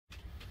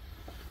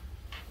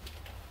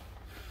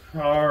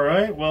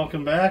Alright,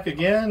 welcome back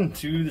again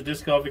to the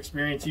Disc Golf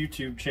Experience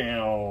YouTube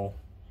channel.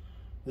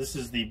 This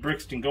is the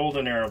Brixton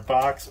Golden Era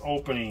box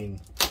opening.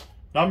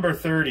 Number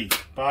 30.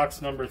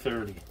 Box number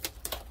 30.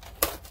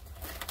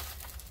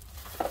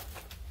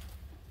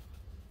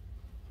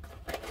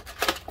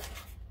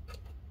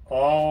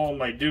 All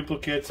my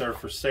duplicates are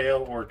for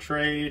sale or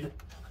trade.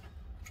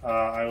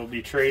 I will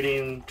be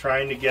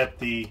trying to get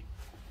the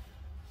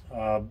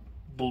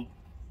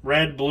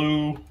red,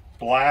 blue,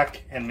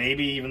 black, and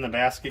maybe even the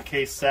basket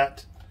case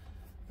set.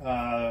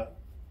 I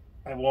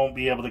won't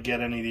be able to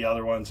get any of the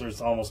other ones. It's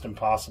almost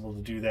impossible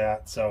to do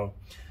that, so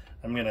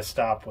I'm going to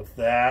stop with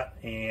that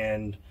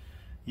and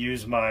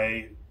use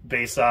my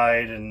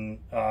Bayside and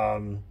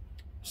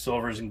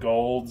silvers and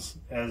golds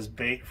as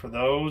bait for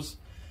those.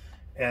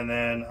 And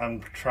then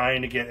I'm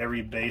trying to get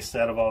every base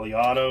set of all the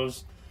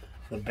autos,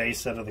 the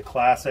base set of the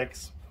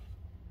classics.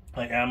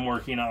 I am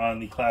working on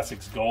the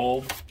classics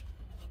gold,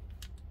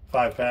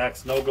 5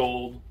 packs, no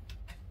gold.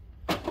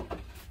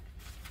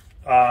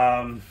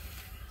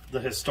 The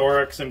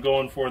historics I'm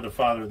going for, the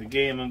father of the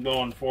game I'm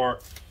going for.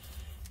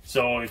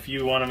 So if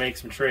you want to make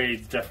some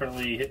trades,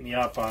 definitely hit me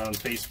up on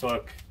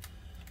Facebook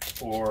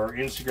or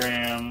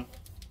Instagram,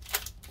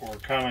 or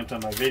comment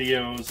on my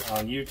videos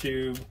on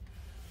YouTube.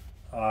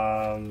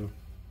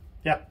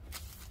 Yeah.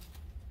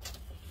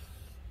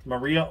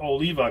 Maria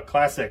Oliva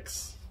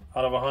Classics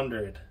out of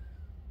 100.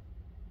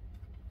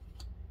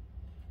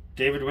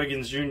 David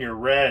Wiggins Jr.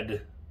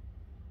 Red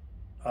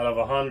out of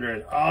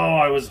 100. Oh,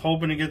 I was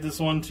hoping to get this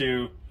one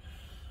too.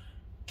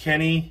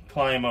 Kenny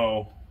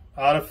Climo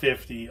out of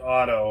 50.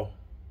 Auto.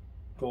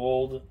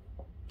 Gold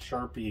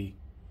Sharpie.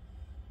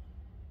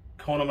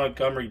 Kona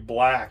Montgomery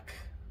Black.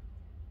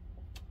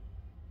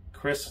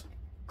 Chris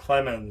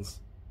Clemens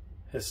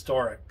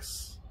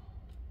Historics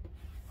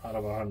out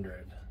of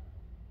 100.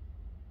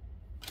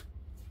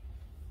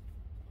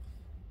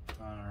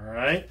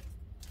 Alright.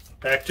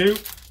 Pack 2.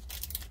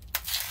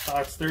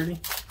 Box 30.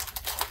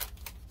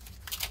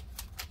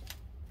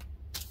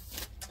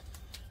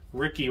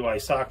 Ricky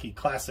Wysocki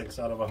Classics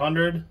out of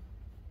 100.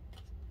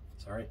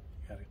 Sorry,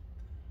 gotta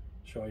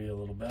show you a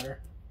little better.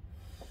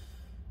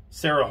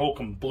 Sarah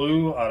Holcomb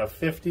Blue out of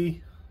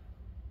 50.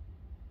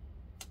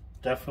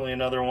 Definitely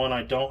another one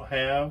I don't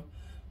have.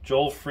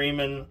 Joel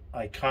Freeman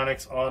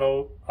Iconics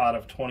Auto out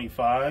of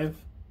 25.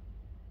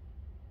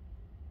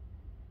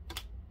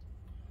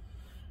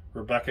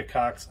 Rebecca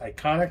Cox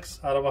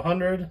Iconics out of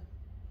 100.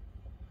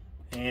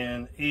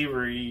 And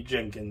Avery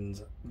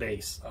Jenkins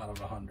Base out of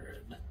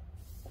 100.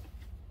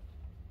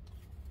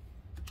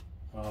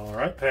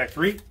 Alright, pack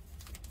 3.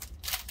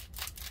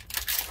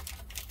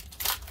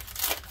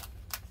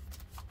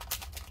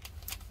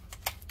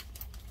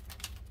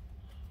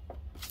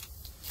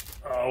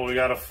 Oh, we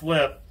got a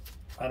flip.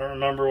 I don't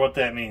remember what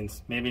that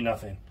means. Maybe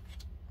nothing.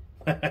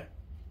 It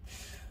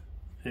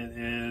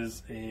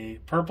is a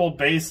purple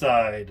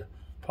Bayside.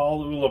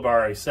 Paul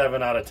Ulibarri,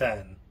 7 out of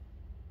 10.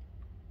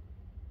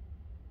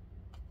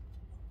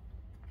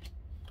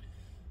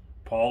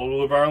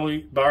 Paul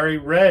Ulibarri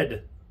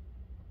Red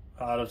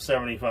out of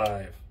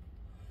 75.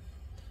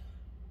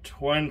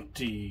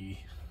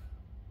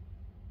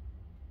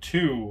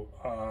 22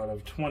 out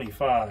of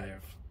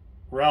 25.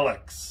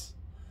 Relics.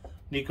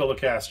 Nico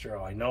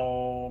Locastro. I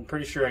know, I'm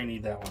pretty sure I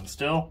need that one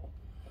still.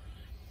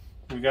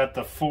 We got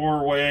the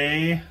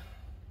 4-way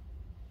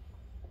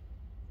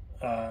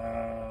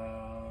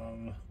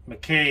McCabe,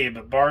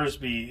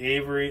 Barsby,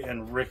 Avery,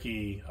 and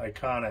Ricky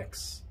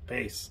Iconics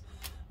base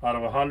out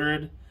of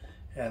 100.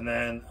 And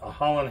then a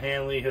Holland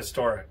Hanley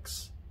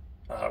Historics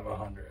out of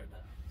 100.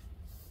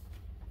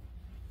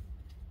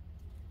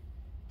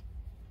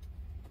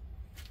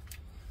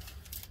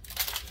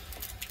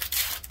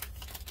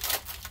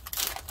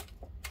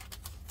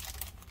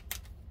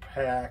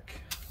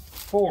 Pack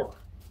 4.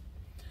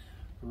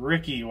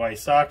 Ricky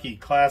Wysocki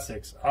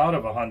Classics out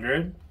of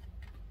 100.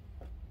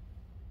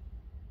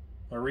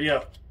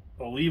 Maria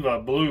Oliva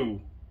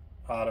Blue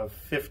out of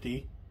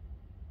 50.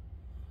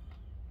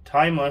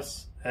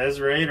 Timeless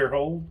Ezra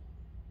Aderhold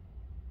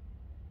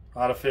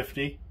out of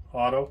 50.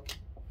 Auto.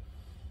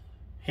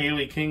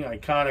 Haley King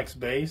Iconics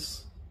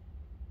base.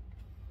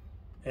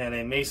 And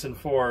a Mason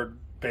Ford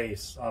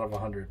base out of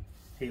 100.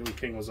 Haley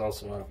King was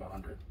also out of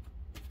 100.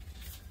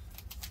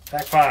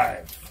 Pack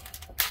 5.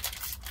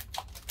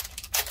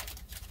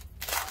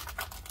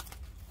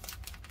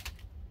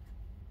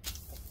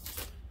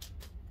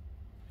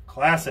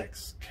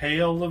 Classics.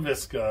 Kale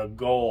LaVisca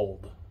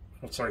Gold.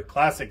 I'm sorry,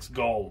 Classics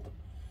Gold.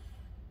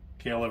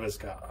 Kale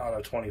LaVisca out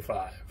of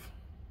 25.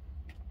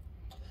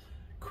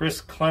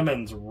 Chris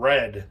Clemens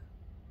Red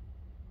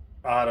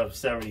out of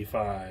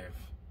 75.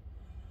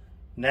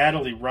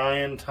 Natalie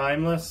Ryan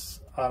Timeless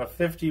out of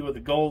 50 with a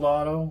gold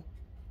auto.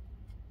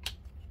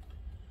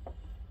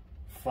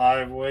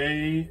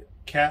 5-way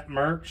Cat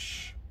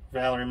Merch,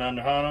 Valerie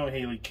Mandujano,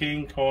 Haley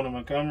King, Kona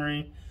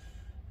Montgomery,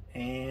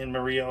 and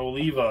Maria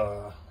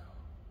Oliva.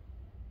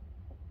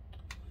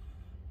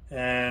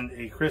 And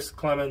a Chris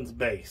Clemens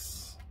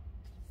base.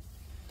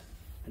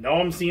 I know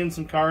I'm seeing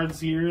some cards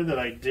here that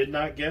I did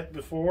not get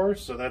before,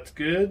 so that's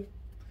good.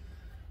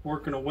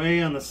 working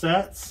away on the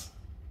sets.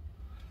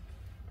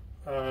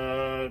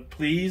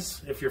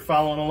 Please, if you're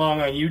following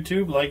along on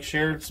YouTube, like,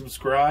 share, and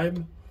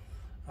subscribe.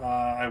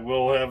 I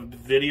will have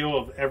video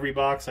of every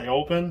box I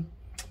open,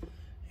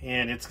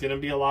 and it's going to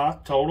be a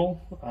lot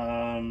total.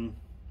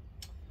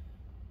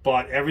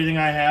 But everything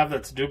I have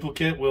that's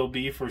duplicate will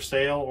be for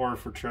sale or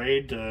for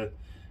trade to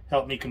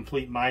help me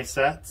complete my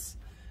sets.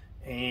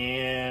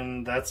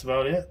 And that's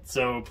about it.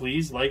 So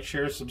please like,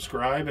 share,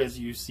 subscribe as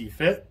you see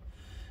fit,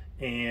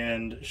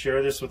 and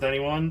share this with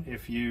anyone.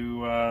 If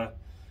you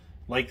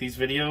like these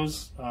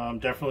videos,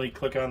 definitely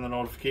click on the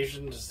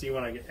notification to see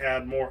when I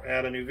add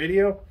a new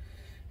video.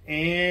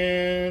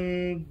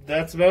 And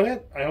that's about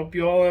it. I hope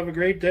you all have a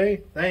great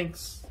day.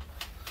 Thanks.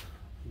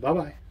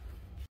 Bye-bye.